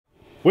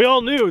We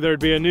all knew there'd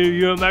be a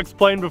new UMX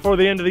plane before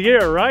the end of the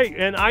year, right?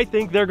 And I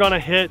think they're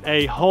gonna hit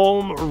a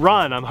home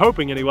run, I'm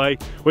hoping anyway,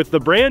 with the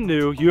brand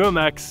new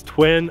UMX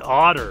Twin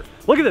Otter.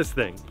 Look at this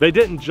thing. They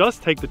didn't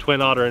just take the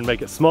Twin Otter and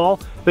make it small,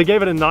 they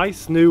gave it a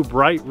nice new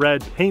bright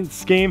red paint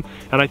scheme,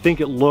 and I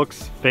think it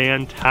looks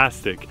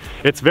fantastic.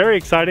 It's very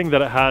exciting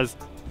that it has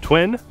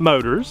twin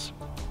motors.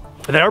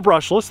 They're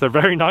brushless, they're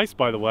very nice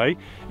by the way,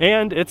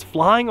 and it's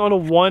flying on a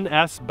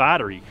 1S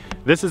battery.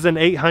 This is an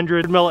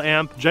 800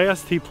 milliamp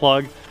JST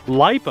plug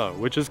LiPo,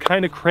 which is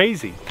kind of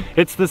crazy.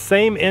 It's the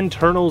same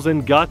internals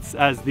and guts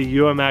as the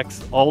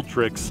UMX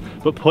Ultrix,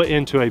 but put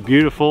into a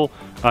beautiful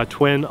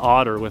Twin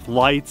Otter with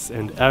lights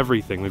and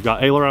everything. We've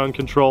got aileron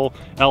control,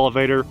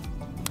 elevator.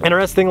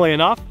 Interestingly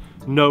enough,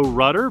 no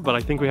rudder, but I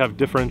think we have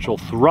differential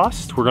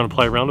thrust. We're gonna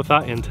play around with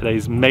that in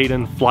today's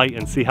maiden flight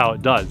and see how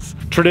it does.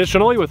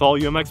 Traditionally, with all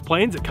UMX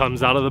planes, it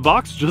comes out of the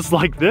box just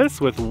like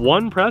this. With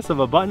one press of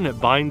a button, it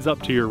binds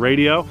up to your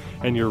radio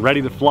and you're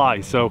ready to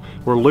fly. So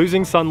we're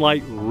losing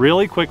sunlight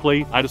really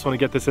quickly. I just wanna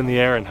get this in the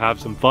air and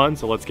have some fun,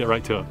 so let's get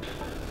right to it.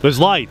 Those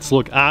lights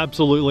look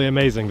absolutely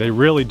amazing. They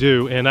really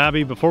do. And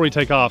Abby, before we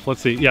take off,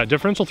 let's see. Yeah,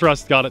 differential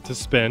thrust got it to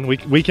spin.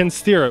 We can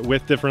steer it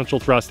with differential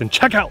thrust, and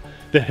check out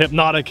the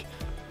hypnotic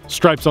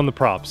stripes on the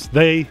props.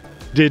 They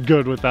did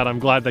good with that. I'm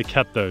glad they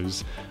kept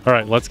those. All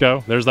right, let's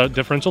go. There's that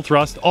differential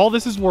thrust. All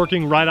this is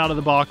working right out of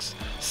the box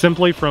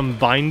simply from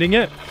binding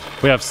it.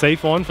 We have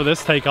safe on for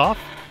this takeoff.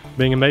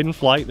 Being a maiden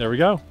flight, there we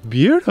go.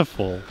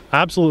 Beautiful,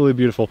 absolutely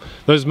beautiful.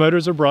 Those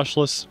motors are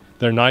brushless.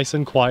 They're nice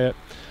and quiet.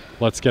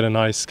 Let's get a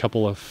nice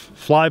couple of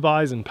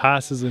flybys and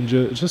passes and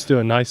just do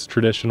a nice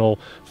traditional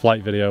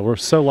flight video. We're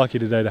so lucky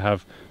today to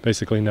have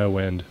basically no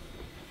wind.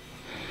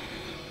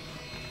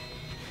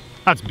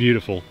 That's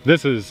beautiful.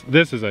 This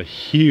is a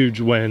huge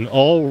win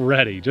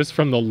already, just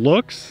from the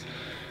looks,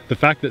 the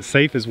fact that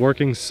safe is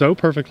working so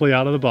perfectly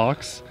out of the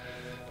box.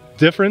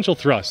 Differential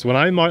thrust. When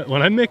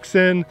I mix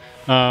in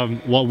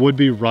what would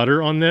be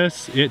rudder on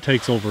this, it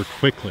takes over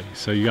quickly.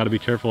 So you got to be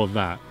careful of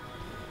that.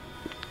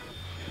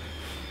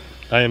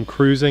 I am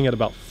cruising at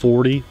about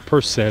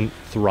 40%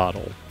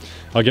 throttle.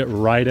 I'll get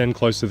right in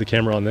close to the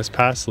camera on this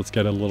pass. Let's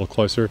get a little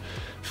closer.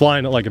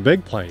 Flying it like a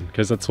big plane,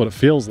 because that's what it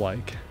feels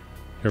like.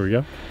 Here we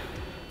go.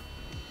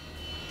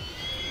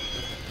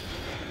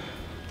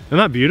 Isn't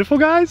that beautiful,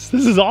 guys?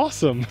 This is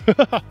awesome.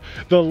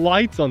 The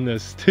lights on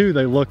this too,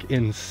 they look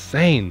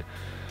insane.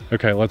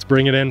 Okay, let's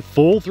bring it in,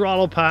 full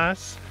throttle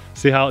pass,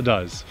 see how it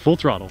does. Full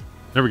throttle,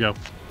 there we go.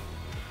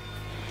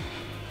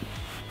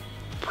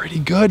 Pretty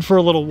good for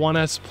a little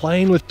 1S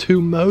plane with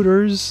 2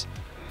 motors.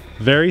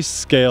 Very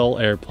scale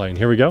airplane.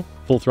 Here we go,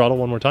 full throttle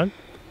one more time.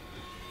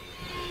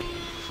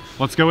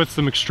 Let's go with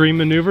some extreme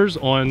maneuvers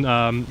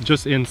on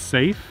just in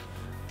safe.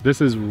 This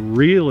is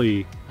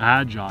really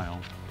agile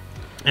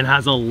and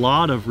has a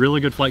lot of really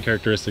good flight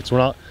characteristics. We're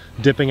not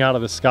dipping out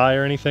of the sky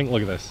or anything.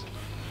 Look at this.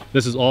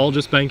 This is all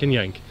just bank and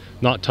yank,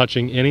 not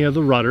touching any of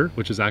the rudder,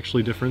 which is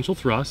actually differential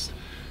thrust.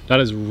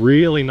 That is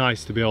really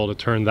nice to be able to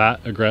turn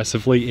that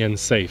aggressively in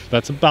safe.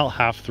 That's about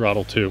half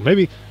throttle too.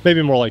 Maybe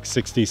more like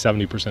 60,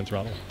 70%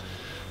 throttle.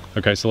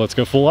 Okay, so let's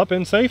go full up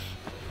in safe,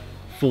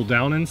 full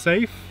down in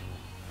safe.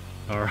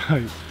 All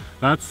right,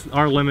 that's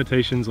our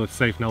limitations with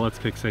safe. Now let's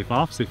kick safe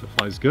off, see if it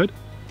flies good.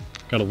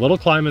 Got a little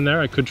climb in there.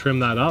 I could trim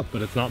that up,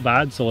 but it's not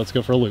bad, so let's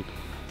go for a loop.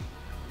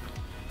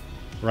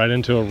 Right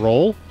into a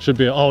roll. Should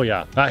be, oh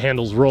yeah, that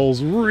handles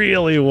rolls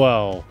really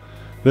well.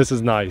 This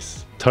is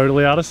nice.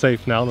 Totally out of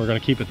safe now, and we're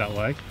gonna keep it that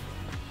way.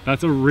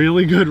 That's a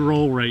really good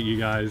roll rate, you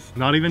guys.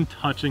 Not even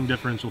touching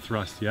differential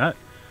thrust yet,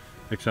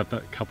 except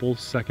that couple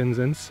seconds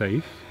in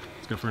safe.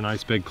 Let's go for a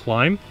nice big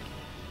climb.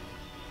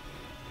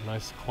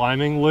 Nice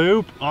climbing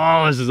loop.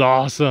 Oh, this is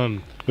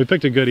awesome. We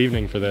picked a good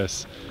evening for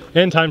this.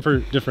 And time for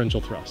differential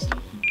thrust.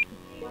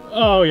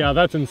 Oh yeah,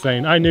 that's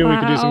insane. I knew we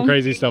could do some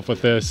crazy stuff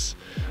with this.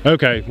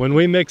 Okay, when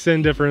we mix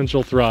in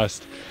differential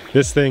thrust,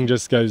 this thing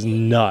just goes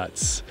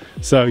nuts.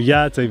 So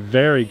yeah, it's a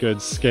very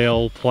good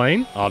scale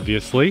plane,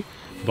 obviously,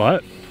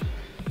 but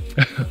y'all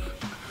are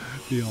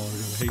gonna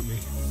hate me.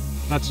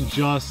 That's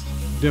just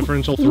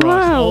differential thrust.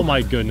 Wow. Oh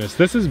my goodness,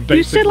 this is basically—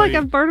 You said like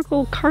a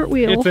vertical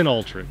cartwheel. It's an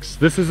Ultrix.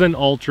 This is an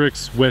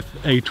Ultrix with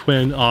a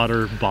Twin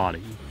Otter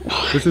body.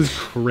 This is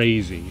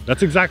crazy.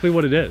 That's exactly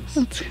what it is.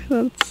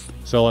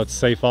 So let's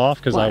safe off,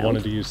 because I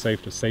wanted to use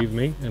safe to save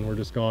me, and we're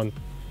just going.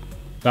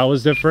 That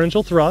was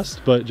differential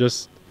thrust, but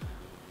just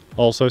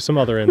also some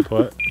other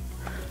input. Oh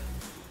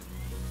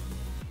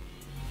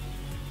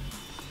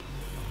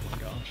my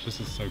gosh, this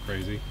is so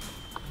crazy.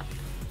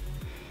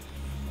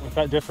 With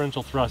that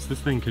differential thrust, this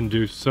thing can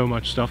do so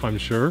much stuff, I'm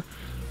sure.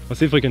 Let's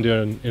see if we can do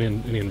it in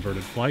an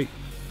inverted flight.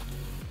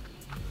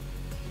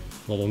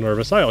 A little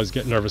nervous. I always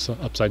get nervous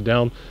upside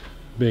down,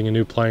 being a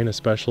new plane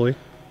especially.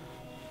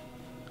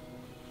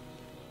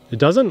 It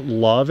doesn't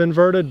love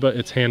inverted, but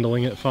it's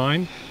handling it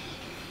fine.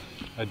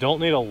 I don't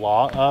need a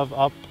lot of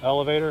up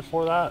elevator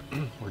for that,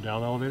 or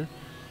down elevator.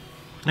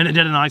 And it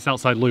did a nice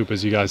outside loop,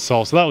 as you guys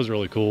saw, so that was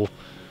really cool.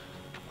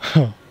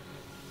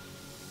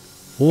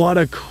 What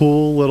a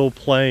cool little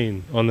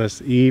plane on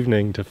this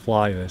evening to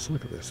fly this.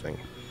 Look at this thing.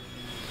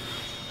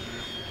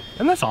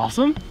 And that's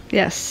awesome.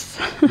 Yes.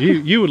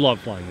 you would love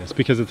flying this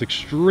because it's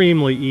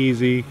extremely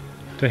easy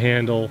to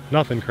handle,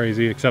 nothing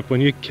crazy, except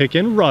when you kick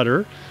in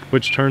rudder,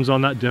 which turns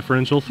on that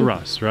differential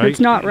thrust, right? It's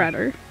not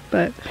rudder,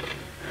 but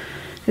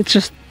it's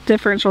just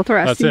differential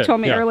thrust. That's You told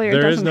me earlier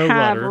it doesn't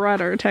have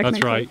rudder technically.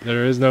 That's right,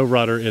 there is no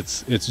rudder,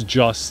 it's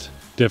just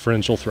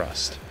differential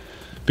thrust.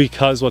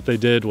 Because what they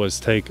did was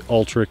take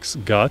Ultrich's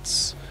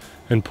guts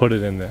and put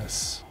it in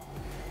this.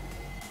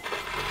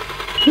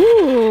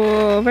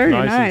 Ooh, very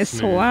nice.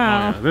 Wow.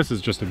 Oh, yeah. This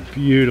is just a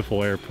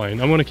beautiful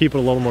airplane. I'm going to keep it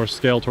a little more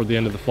scale toward the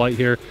end of the flight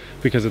here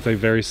because it's a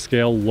very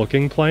scale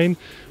looking plane,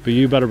 but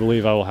you better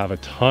believe I will have a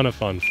ton of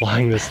fun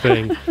flying this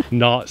thing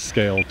not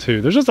scale too.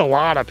 There's just a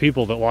lot of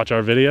people that watch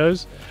our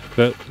videos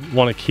that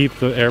want to keep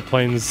the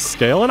airplanes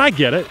scale, and I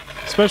get it,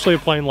 especially a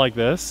plane like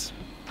this.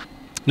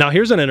 Now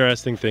here's an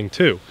interesting thing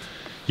too.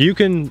 You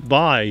can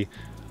buy,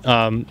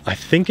 I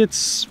think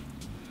it's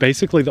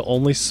basically the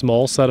only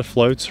small set of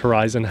floats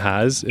Horizon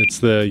has. It's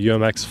the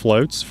UMX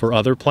floats for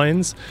other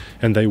planes,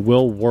 and they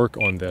will work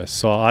on this.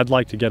 So I'd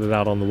like to get it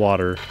out on the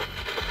water.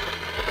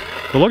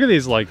 But look at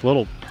these like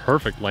little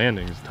perfect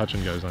landings touch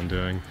and goes I'm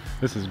doing.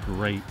 This is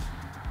great.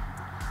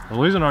 We're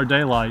losing our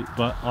daylight,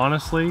 but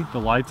honestly, the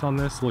lights on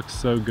this look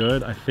so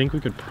good. I think we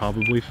could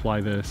probably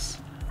fly this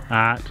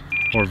at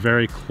or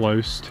very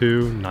close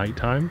to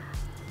nighttime.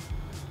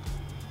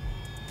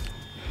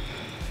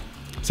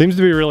 Seems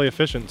to be really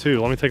efficient too.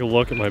 Let me take a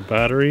look at my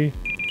battery.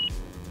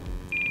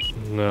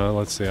 No,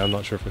 let's see. I'm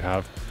not sure if we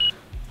have.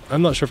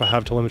 I'm not sure if I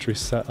have telemetry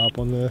set up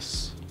on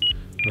this.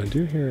 But I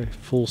do hear a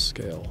full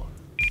scale.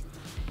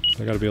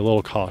 I got to be a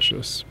little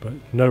cautious, but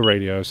no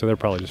radio, so they're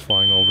probably just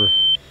flying over.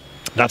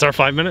 That's our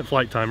 5-minute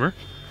flight timer.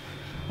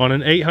 On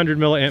an 800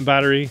 milliamp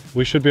battery,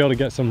 we should be able to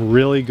get some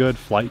really good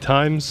flight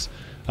times.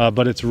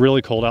 But it's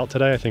really cold out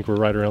today. I think we're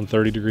right around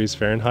 30 degrees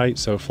Fahrenheit,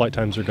 so flight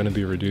times are going to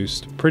be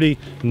reduced pretty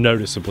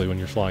noticeably when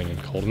you're flying in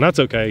cold. And that's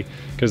okay,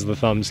 because the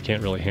thumbs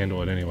can't really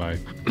handle it anyway.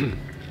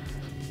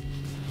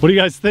 What do you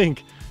guys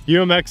think?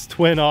 UMX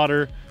Twin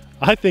Otter.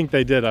 I think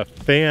they did a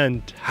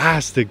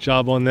fantastic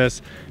job on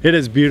this. It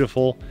is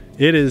beautiful.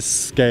 It is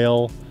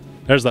scale.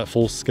 There's that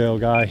full scale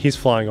guy. He's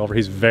flying over.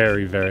 He's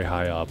very, very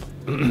high up.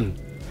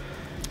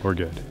 We're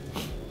good.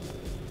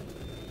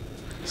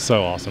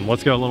 So awesome.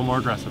 Let's go a little more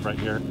aggressive right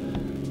here.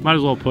 Might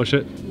as well push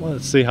it.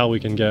 Let's see how we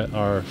can get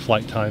our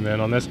flight time in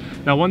on this.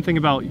 Now, one thing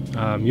about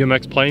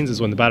UMX planes is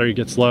when the battery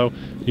gets low,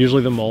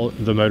 usually the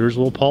motors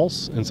will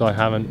pulse, and so I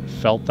haven't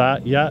felt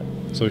that yet,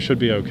 so it should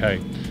be okay.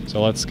 So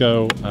let's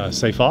go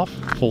safe off,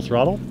 full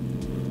throttle,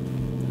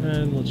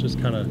 and let's just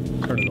kind of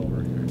turn it over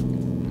here.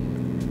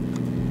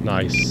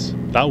 Nice.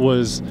 That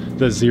was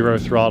the zero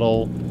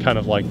throttle kind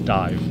of like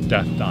dive,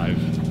 death dive.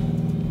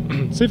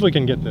 See if we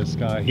can get this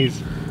guy.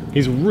 He's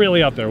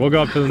really up there. We'll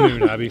go up to the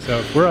moon, Abby. So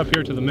if we're up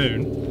here to the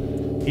moon.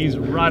 He's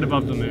right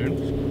above the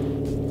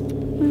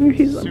moon.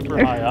 He's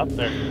super high up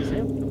there. Can you see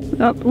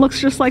him? Oh, looks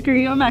just like your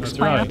UMX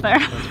plane up there.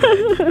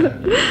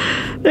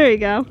 Right. There you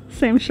go.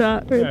 Same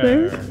shot right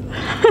there.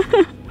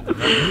 That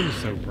moon is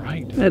so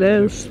bright. It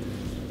is.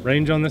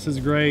 Range on this is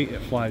great. It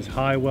flies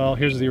high well.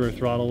 Here's zero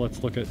throttle.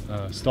 Let's look at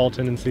stall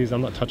tendencies.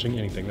 I'm not touching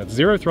anything. That's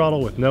zero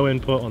throttle with no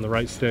input on the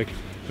right stick.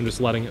 I'm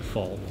just letting it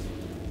fall.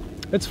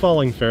 It's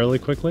falling fairly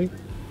quickly.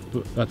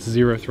 That's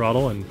zero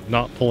throttle and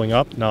not pulling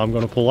up. Now I'm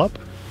going to pull up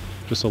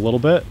just a little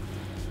bit,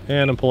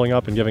 and I'm pulling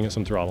up and giving it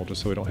some throttle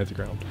just so we don't hit the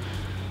ground.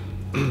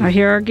 I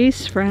hear our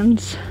geese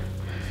friends.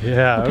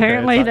 Yeah.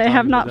 Apparently okay, they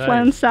have not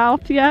flown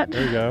south yet.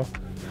 There you go.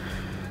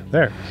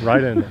 There,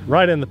 right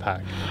in the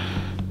pack.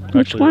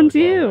 Which one's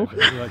you?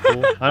 Isn't that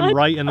cool? I'm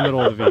right in the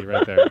middle of the V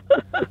right there.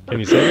 Can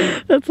you see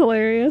me? That's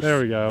hilarious. There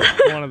we go.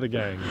 One of the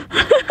gang.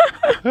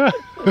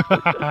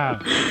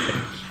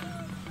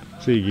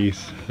 See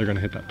geese, they're gonna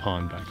hit that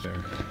pond back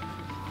there.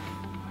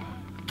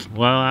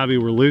 Well, Abby,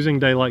 we're losing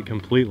daylight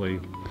completely,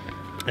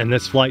 and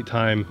this flight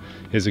time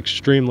is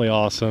extremely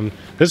awesome.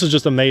 This is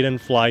just a maiden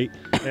flight,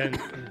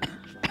 and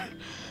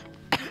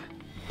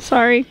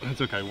sorry. That's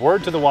okay.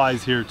 Word to the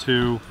wise here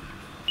too.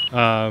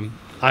 I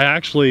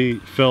actually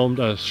filmed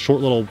a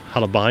short little how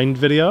to bind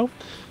video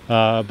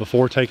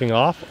before taking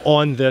off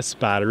on this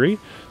battery.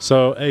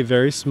 So a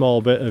very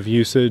small bit of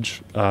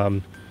usage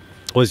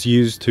was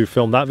used to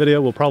film that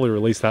video. We'll probably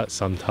release that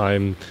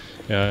sometime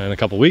in a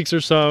couple weeks or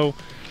so.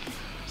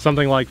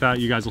 Something like that.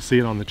 You guys will see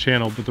it on the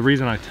channel. But the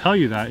reason I tell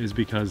you that is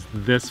because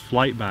this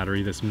flight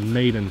battery, this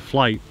maiden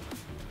flight,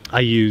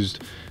 I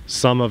used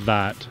some of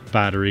that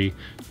battery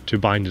to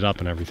bind it up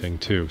and everything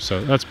too.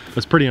 So that's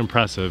pretty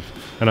impressive.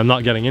 And I'm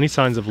not getting any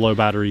signs of low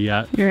battery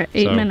yet. You're at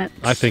 8 minutes.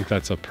 I think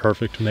that's a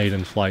perfect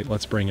maiden flight.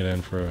 Let's bring it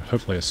in for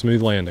hopefully a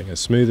smooth landing, as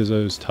smooth as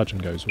those touch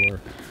and goes were.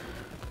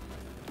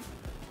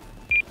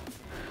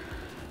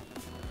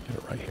 Get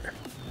it right here.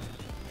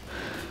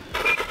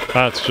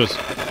 That's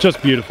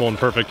just beautiful and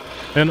perfect.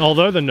 And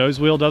although the nose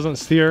wheel doesn't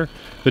steer,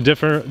 the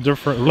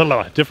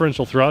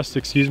differential thrust,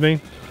 excuse me,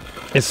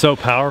 is so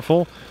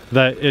powerful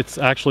that it's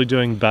actually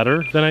doing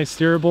better than a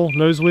steerable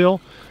nose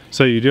wheel.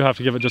 So you do have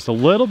to give it just a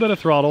little bit of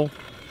throttle,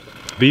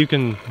 but you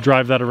can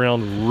drive that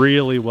around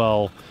really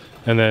well.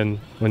 And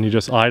then when you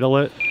just idle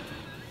it,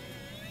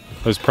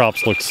 Those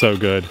props look so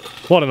good.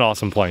 What an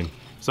awesome plane.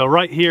 So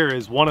right here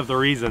is one of the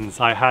reasons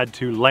I had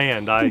to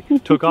land. I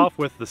took off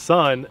with the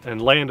sun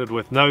and landed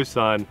with no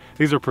sun.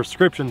 These are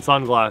prescription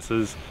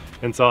sunglasses,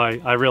 and so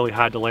I really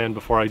had to land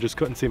before I just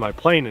couldn't see my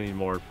plane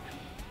anymore.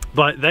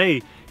 But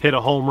they hit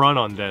a home run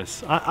on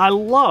this. I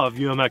love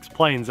UMX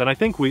planes, and I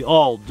think we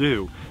all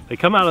do. They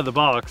come out of the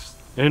box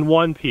in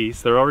one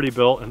piece. They're already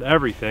built and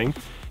everything.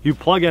 You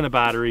plug in a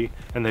battery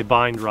and they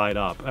bind right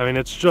up. I mean,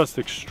 it's just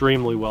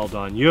extremely well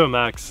done.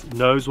 UMX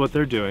knows what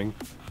they're doing.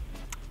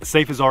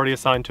 Safe is already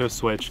assigned to a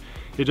switch.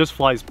 It just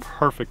flies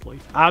perfectly,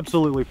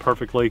 absolutely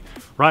perfectly,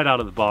 right out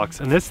of the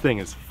box. And this thing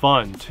is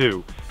fun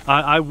too.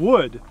 I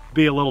would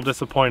be a little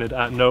disappointed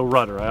at no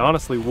rudder, I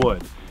honestly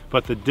would.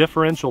 But the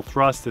differential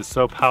thrust is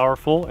so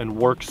powerful and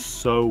works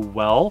so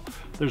well,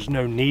 there's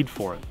no need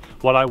for it.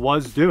 What I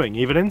was doing,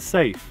 even in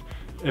safe,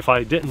 if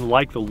I didn't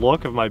like the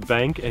look of my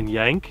bank and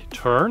yank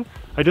turn,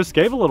 I just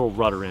gave a little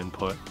rudder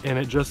input, and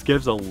it just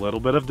gives a little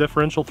bit of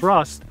differential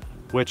thrust,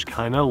 which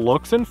kind of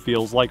looks and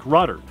feels like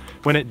rudder.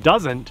 When it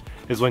doesn't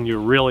is when you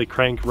really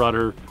crank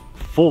rudder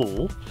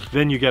full,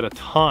 then you get a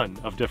ton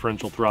of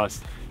differential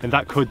thrust, and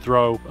that could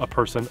throw a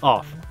person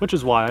off, which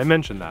is why I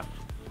mentioned that.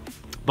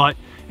 But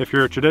if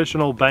you're a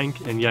traditional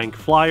bank and yank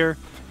flyer,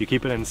 you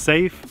keep it in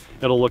safe,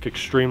 it'll look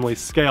extremely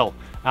scale.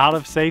 Out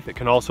of safe, it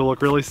can also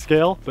look really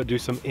scale, but do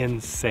some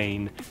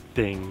insane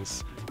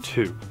things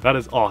too. That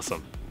is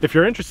awesome. If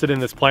you're interested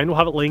in this plane, we'll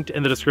have it linked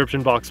in the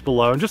description box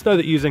below, and just know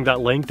that using that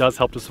link does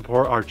help to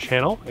support our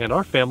channel and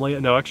our family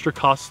at no extra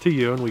cost to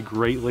you, and we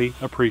greatly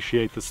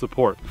appreciate the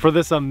support. For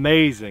this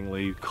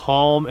amazingly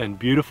calm and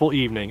beautiful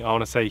evening, I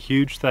want to say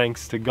huge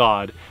thanks to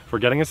God for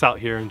getting us out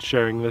here and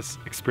sharing this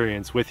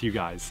experience with you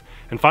guys.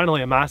 And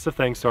finally, a massive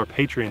thanks to our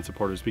Patreon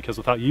supporters, because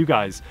without you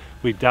guys,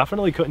 we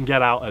definitely couldn't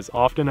get out as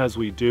often as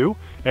we do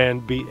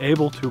and be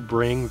able to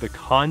bring the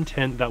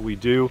content that we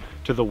do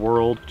to the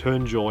world to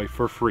enjoy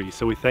for free.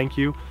 So we thank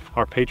you,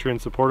 our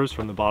Patreon supporters,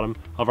 from the bottom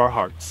of our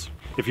hearts.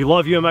 If you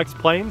love UMX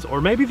planes,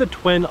 or maybe the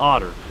Twin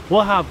Otter,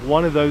 we'll have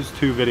one of those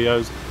two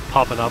videos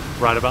popping up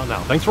right about now.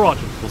 Thanks for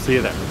watching. We'll see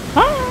you there.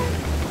 Bye.